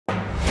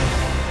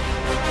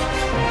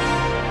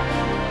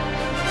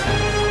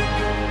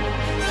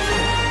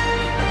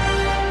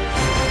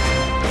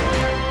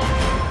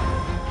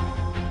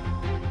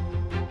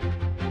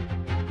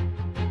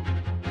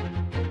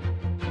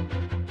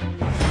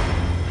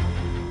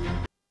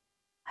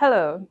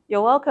Hello,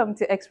 you're welcome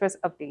to Express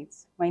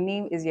Updates. My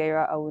name is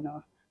Yaira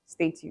Awuno.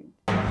 Stay tuned.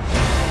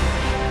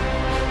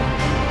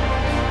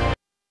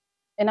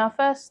 In our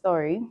first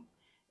story,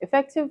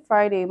 effective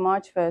Friday,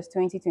 March 1st,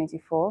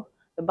 2024,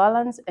 the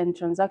balance and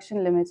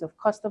transaction limits of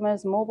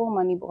customers' mobile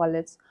money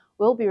wallets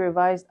will be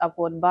revised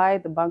upward by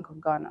the Bank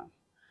of Ghana.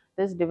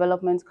 This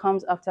development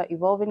comes after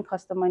evolving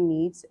customer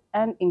needs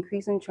and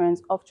increasing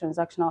trends of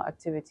transactional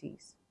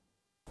activities.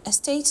 A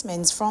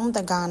statement from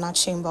the Ghana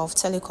Chamber of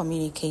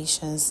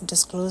Telecommunications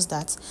disclosed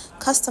that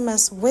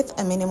customers with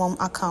a minimum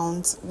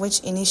account, which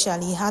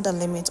initially had a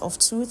limit of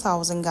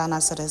 2,000 Ghana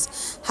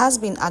cedis, has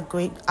been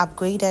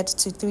upgraded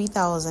to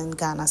 3,000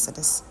 Ghana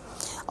cedis.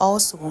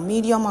 Also,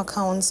 medium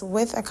accounts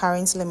with a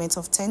current limit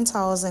of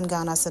 10,000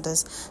 Ghana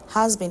cedis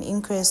has been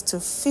increased to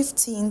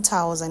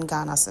 15,000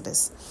 Ghana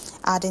cedis.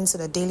 Adding to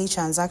the daily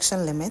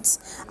transaction limits,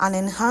 an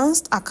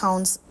enhanced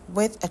account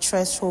with a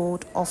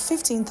threshold of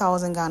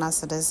 15,000 Ghana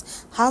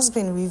cedis has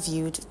been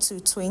reviewed to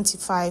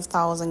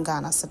 25,000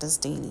 Ghana cedis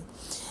daily.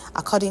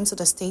 According to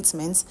the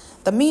statements,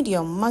 the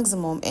medium,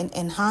 maximum, and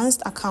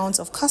enhanced accounts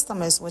of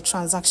customers with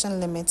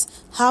transaction limits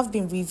have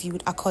been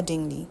reviewed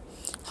accordingly.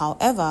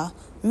 However,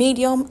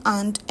 medium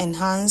and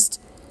enhanced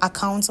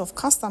accounts of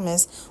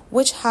customers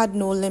which had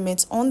no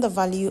limit on the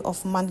value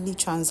of monthly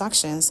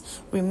transactions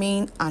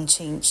remain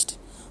unchanged.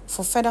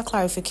 For further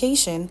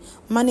clarification,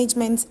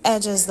 management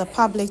urges the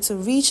public to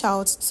reach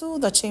out to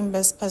the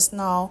Chamber's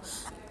personnel.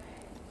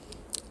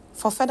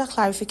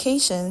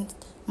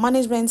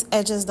 Management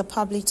urges the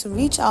public to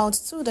reach out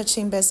to the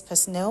Chamber's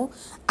personnel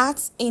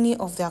at any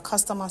of their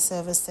customer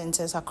service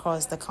centers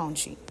across the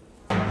country.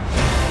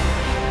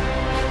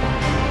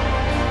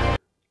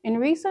 In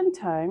recent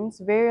times,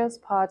 various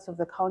parts of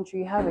the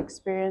country have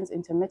experienced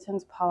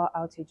intermittent power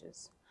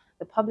outages.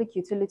 The Public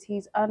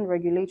Utilities and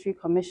Regulatory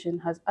Commission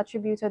has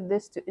attributed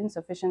this to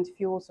insufficient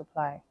fuel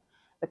supply.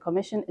 The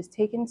Commission is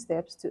taking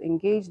steps to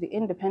engage the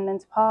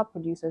independent power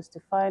producers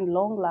to find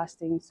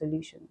long-lasting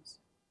solutions.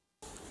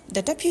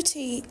 The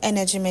Deputy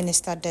Energy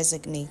Minister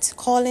Designate,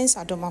 Collins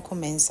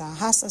Adomako-Mensah,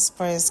 has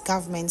expressed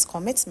government's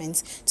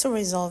commitment to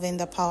resolving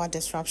the power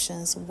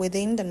disruptions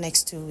within the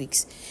next 2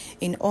 weeks.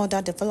 In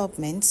other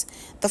developments,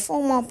 the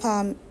former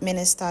Power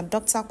Minister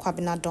Dr.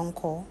 Kwabena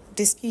Donkor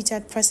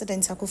disputed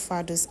President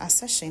Akufo-Addo's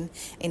assertion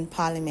in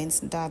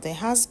Parliament that there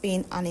has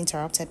been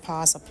uninterrupted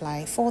power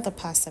supply for the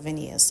past 7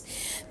 years.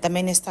 The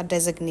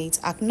minister-designate,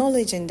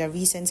 acknowledging the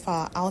recent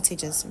power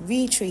outages,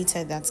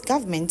 reiterated that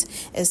government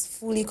is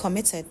fully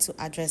committed to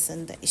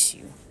addressing the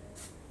issue.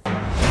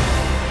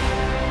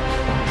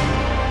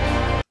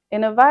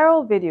 In a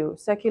viral video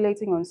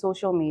circulating on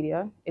social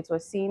media, it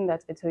was seen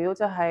that a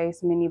Toyota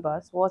Hiace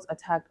minibus was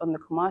attacked on the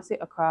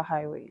Kumasi-Accra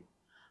highway.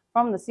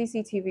 From the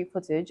CCTV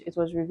footage, it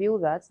was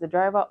revealed that the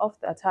driver of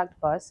the attacked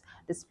bus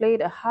displayed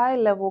a high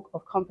level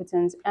of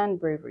competence and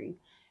bravery.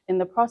 In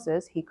the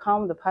process, he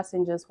calmed the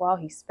passengers while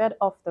he sped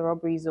off the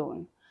robbery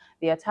zone.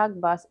 The attacked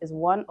bus is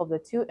one of the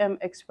 2M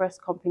Express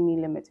Company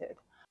Limited.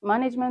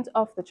 Management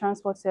of the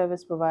transport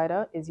service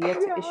provider is yet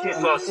to issue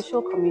an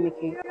official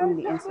communique on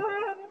the incident.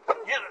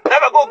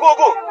 Never go.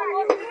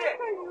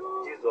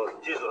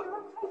 Jesus.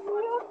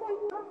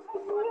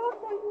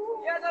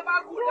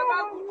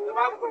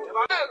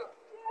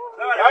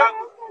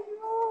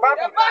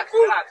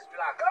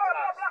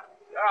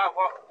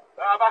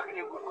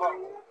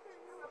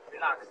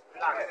 Relax.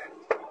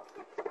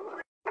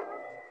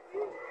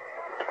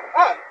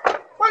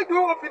 Why do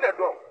you open the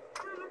door?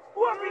 Who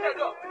opened the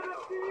door?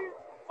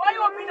 Why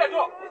you open the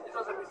door? This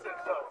was a mistake,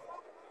 sir.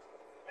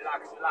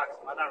 Relax,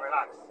 madam,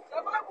 relax.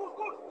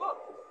 Good.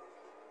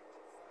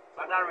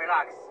 Madam,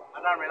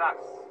 relax.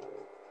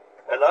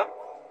 Hello?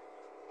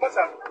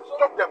 Master,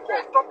 stop the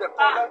call. Stop the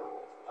call.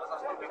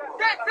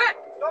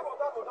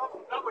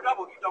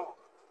 Double, give double.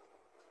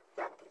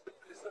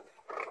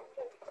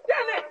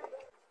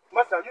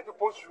 Master, you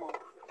supposed to.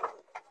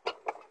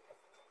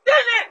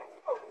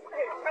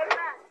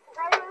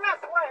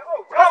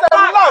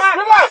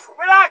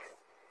 Relax.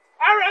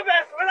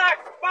 RMS, relax.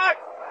 Back.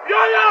 Yo.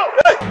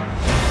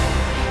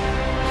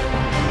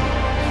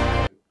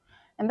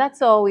 And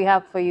that's all we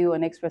have for you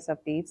on Express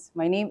Updates.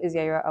 My name is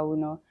Yaira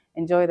Awuno.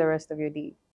 Enjoy the rest of your day.